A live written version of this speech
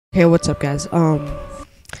Hey, what's up, guys?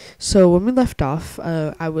 So when we left off,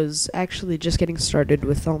 I was actually just getting started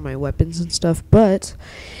with all my weapons and stuff, but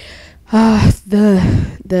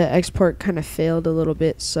the export kind of failed a little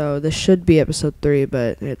bit, so this should be episode 3,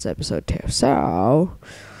 but it's episode 2. So,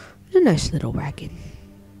 a nice little wagon.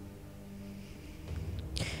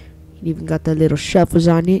 It even got the little shovels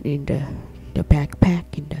on it, and the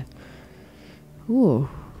backpack, and the ooh,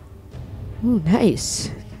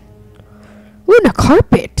 nice. Ooh, and a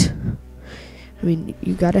carpet. I mean,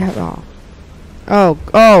 you gotta have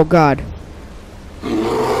oh god.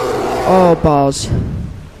 Oh balls.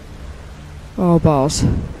 Oh balls.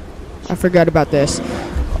 I forgot about this.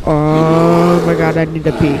 Oh my god, I need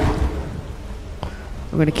to pee.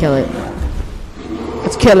 I'm gonna kill it.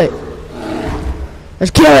 Let's kill it.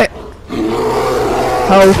 Let's kill it.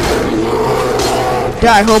 Ho.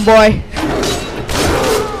 Die, homeboy.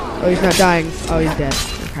 Oh, he's not dying. Oh, he's dead.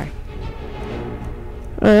 Okay.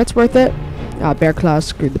 That's worth it. Bear claws.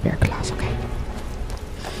 Screw the bear claws. Okay.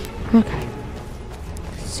 Okay.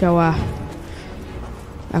 So,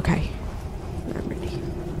 okay. I'm ready.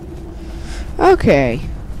 Okay.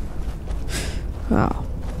 Oh.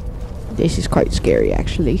 This is quite scary,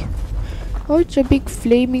 actually. Oh, it's a big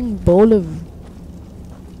flaming bowl of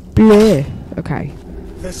bleh. Okay.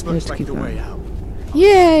 This looks like the way out.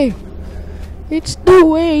 Yay! It's the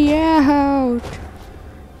way out.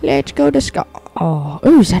 Let's go to Sky. Oh,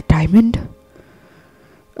 is that diamond?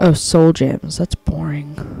 Oh, soul gems. That's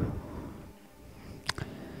boring.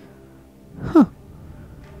 Huh.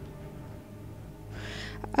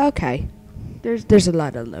 Okay. There's a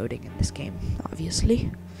lot of loading in this game,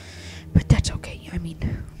 obviously. But that's okay. I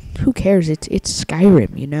mean, who cares? It's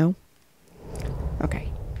Skyrim, you know? Okay.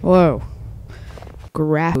 Whoa.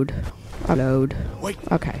 Load. Wait.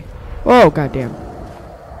 Okay. Oh, goddamn.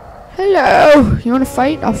 Hello! You wanna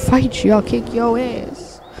fight? I'll fight you. I'll kick your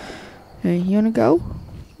ass. Hey, you wanna go?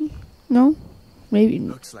 No? Maybe.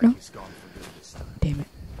 Looks like no? he's gone for good this time. Damn it.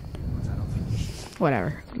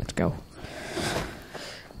 Whatever. Let's go.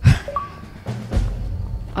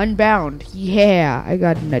 Unbound. Yeah, I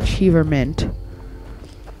got an achievement.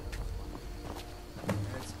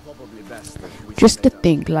 It's probably best that we Just to stay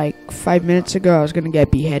think, like 5 minutes ago, I was gonna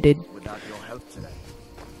get beheaded. without your help today.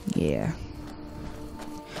 Yeah.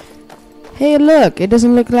 Hey, look! It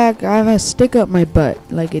doesn't look like I have a stick up my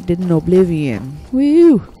butt like it did in Oblivion.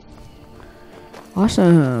 Woo!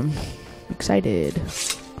 Awesome. Excited.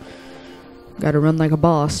 Gotta run like a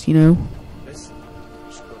boss, you know? Listen,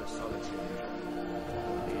 you should go to solitude.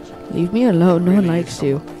 Leave me alone. No one likes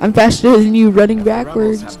to. I'm faster than you running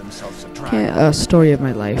backwards. Have themselves a drag. Can't, story of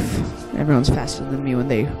my life. Everyone's faster than me when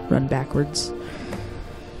they run backwards.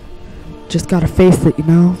 Just gotta face it, you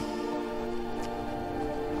know?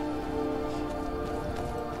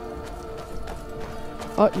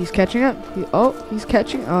 Oh, he's catching up. He's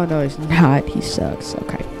catching. Oh, no, he's not. He sucks.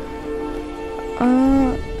 Okay.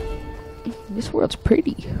 This world's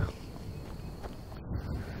pretty.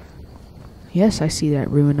 Yes, I see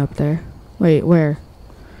that ruin up there. Wait, where?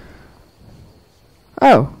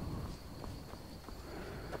 Oh.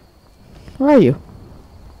 Where are you?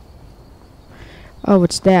 Oh,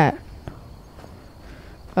 what's that?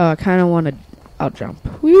 Oh, I kind of want to. I'll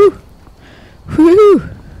jump. Woo! Woo!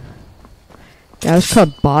 Yeah, it's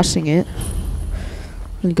called bossing it.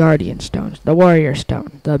 The guardian stones, the warrior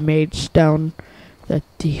stone, the mage stone, the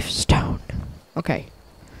thief stone. Okay.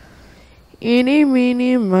 Eeny,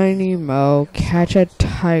 meeny, miny, mo. Catch a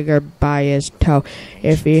tiger by his toe.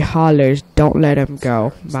 If he hollers, don't let him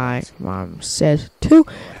go. My mom says to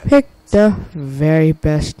pick the very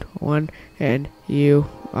best one, and you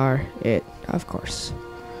are it. Of course.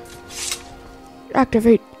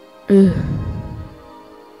 Activate. Ugh.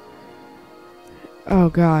 Oh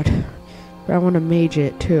god. But I want to mage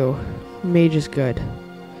it too. Mage is good.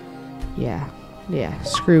 Yeah. Yeah.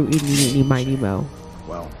 Screw eeny, meeny, miny, mo.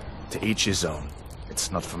 Well, to each his own. It's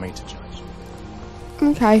not for me to judge.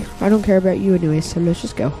 Okay. I don't care about you anyway, so let's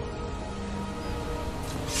just go.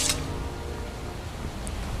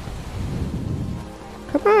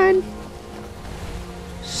 Come on.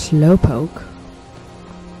 Slowpoke.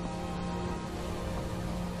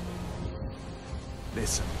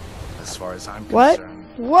 Listen, as far as I'm What? concerned,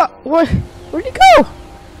 What? Where'd you go?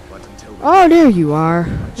 but until we Oh, there you are.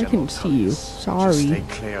 I general can see you. tells, just Sorry. stay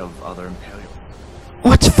clear of other Imperial.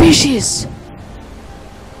 Oh, it's fishes!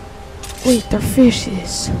 Wait, they're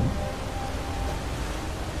fishes.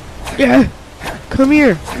 Yeah! Come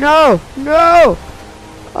here! No! No!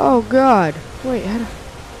 Oh, God. Wait, how do...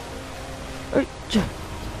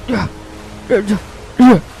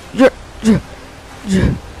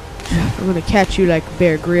 I'm gonna catch you like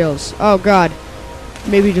Bear Grylls. Oh, God.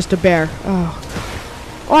 Maybe just a bear. Oh.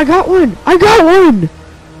 Oh, I got one! I got one!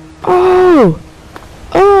 Oh!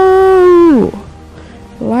 Oh!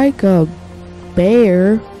 Like a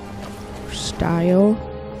bear style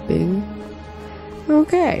thing.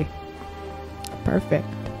 Okay. Perfect.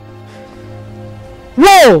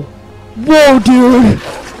 Whoa! Whoa, dude!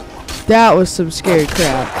 That was some scary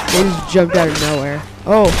crap. They just jumped out of nowhere.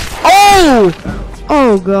 Oh. Oh!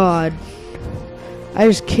 Oh, God. I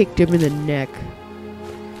just kicked him in the neck.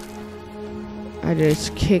 I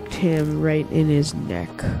just kicked him right in his neck.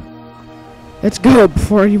 Let's go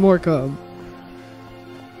before any more come.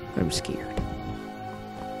 I'm scared.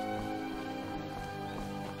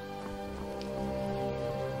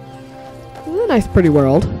 It's a nice, pretty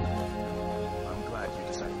world. I'm glad you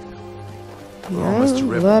decided to come. Yeah,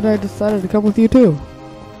 I'm glad I decided to come with you too.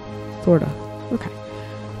 Sorta. Okay.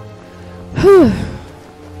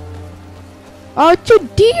 Oh, it's a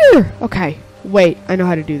deer! Okay. Wait, I know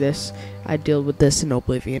how to do this. I deal with this in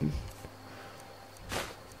Oblivion.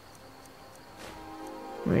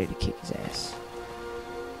 I'm ready to kick his ass.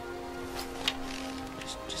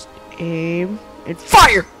 Just aim and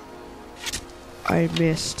fire! I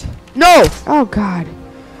missed. No! Oh, God.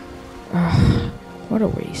 What a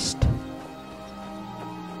waste.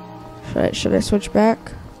 Should I switch back?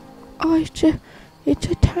 Oh, it's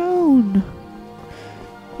a town.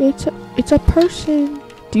 It's a person.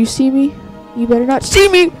 Do you see me? You better not see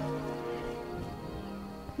me!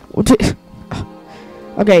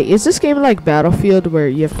 Okay, is this game like Battlefield where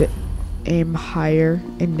you have to aim higher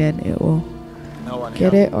and then it will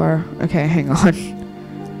get it? Or, okay, hang on.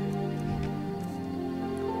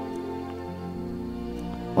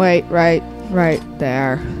 Wait, right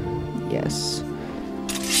there. Yes.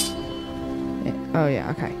 Oh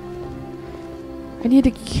yeah, okay. I need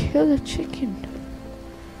to kill a chicken.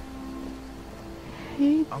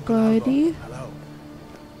 Hey, buddy.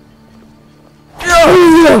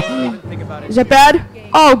 Is that bad?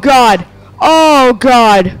 Oh God! Oh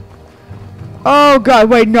God! Oh God!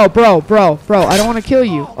 Wait, no, bro! I don't want to kill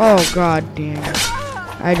you. Oh God, damn!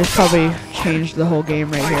 I just probably changed the whole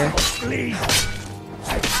game right here.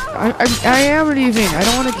 I am leaving. I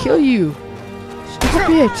don't want to kill you. Stop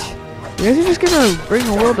it! You guys are just gonna bring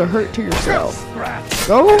the world to hurt to yourself.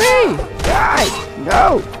 Go away! Die!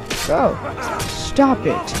 No! Go! Stop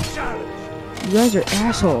it! You guys are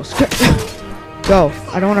assholes. Go!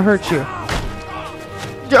 I don't want to hurt you.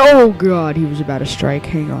 Oh God! He was about to strike.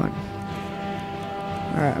 Hang on.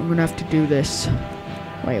 All right, I'm gonna have to do this.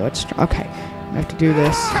 Wait, let's. Okay, I'm gonna have to do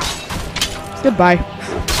this. Goodbye.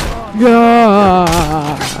 Yeah,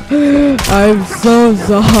 I'm so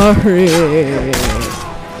sorry.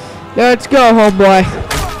 Let's go, homeboy.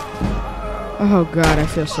 Oh God, I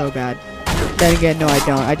feel so bad. Then again, no, I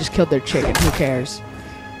don't. I just killed their chicken. Who cares?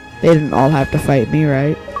 They didn't all have to fight me,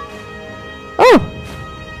 right? Oh!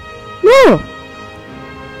 No!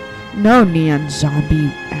 No, neon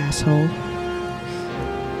zombie asshole.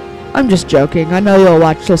 I'm just joking. I know you'll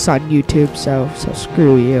watch this on YouTube, so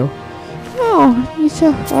screw you. Oh, he's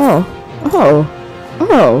so. Oh,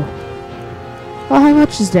 how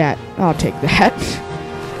much is that? I'll take that.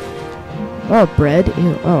 Oh, bread.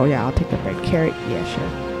 Ew. Oh, yeah, I'll take the bread. Carrot. Yeah, sure.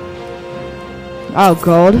 Oh,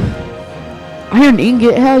 gold. Iron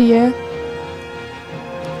ingot. Hell yeah.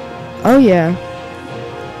 Oh, yeah.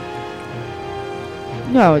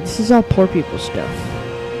 No, this is all poor people stuff.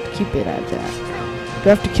 Keep it at that. Do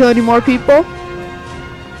I have to kill any more people?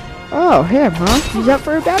 Oh, him, huh? He's up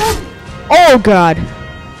for a battle? Oh, God.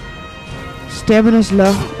 Stamina's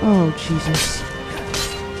low. Oh, Jesus.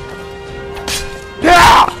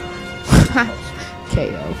 Yeah!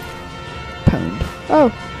 KO. Pwned.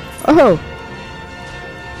 Oh.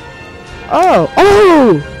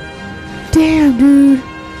 Damn, dude.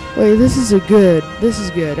 Wait, this is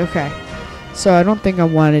good. Okay. So I don't think I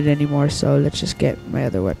want it anymore, so let's just get my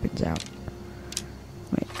other weapons out.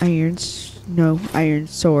 Wait, iron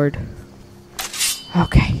sword.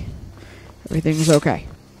 Okay. Everything's okay.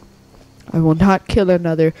 I will not kill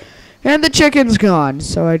another. And the chicken's gone,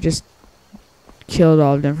 so I just killed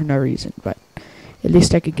all of them for no reason, but at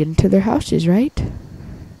least I could get into their houses, right?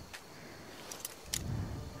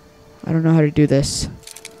 I don't know how to do this.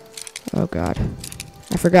 Oh God.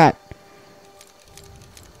 I forgot.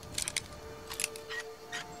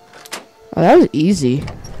 Oh, that was easy.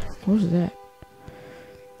 What was that?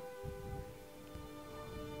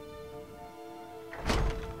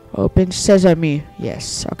 Open sesame.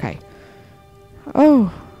 Yes, okay.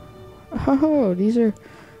 Oh, these are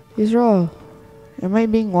all. Am I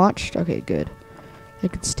being watched? Okay, good. I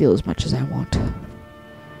can steal as much as I want.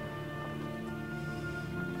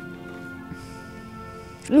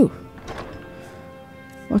 Ooh.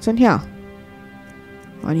 What's in here?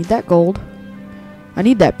 I need that gold. I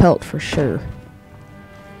need that pelt for sure.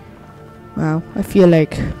 Wow, I feel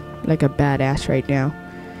like a badass right now.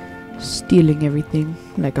 Stealing everything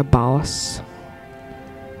like a boss.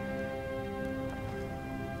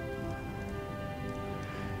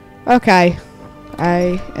 Okay.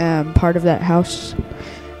 I am part of that house.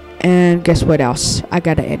 And guess what else? I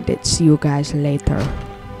gotta end it. See you guys later.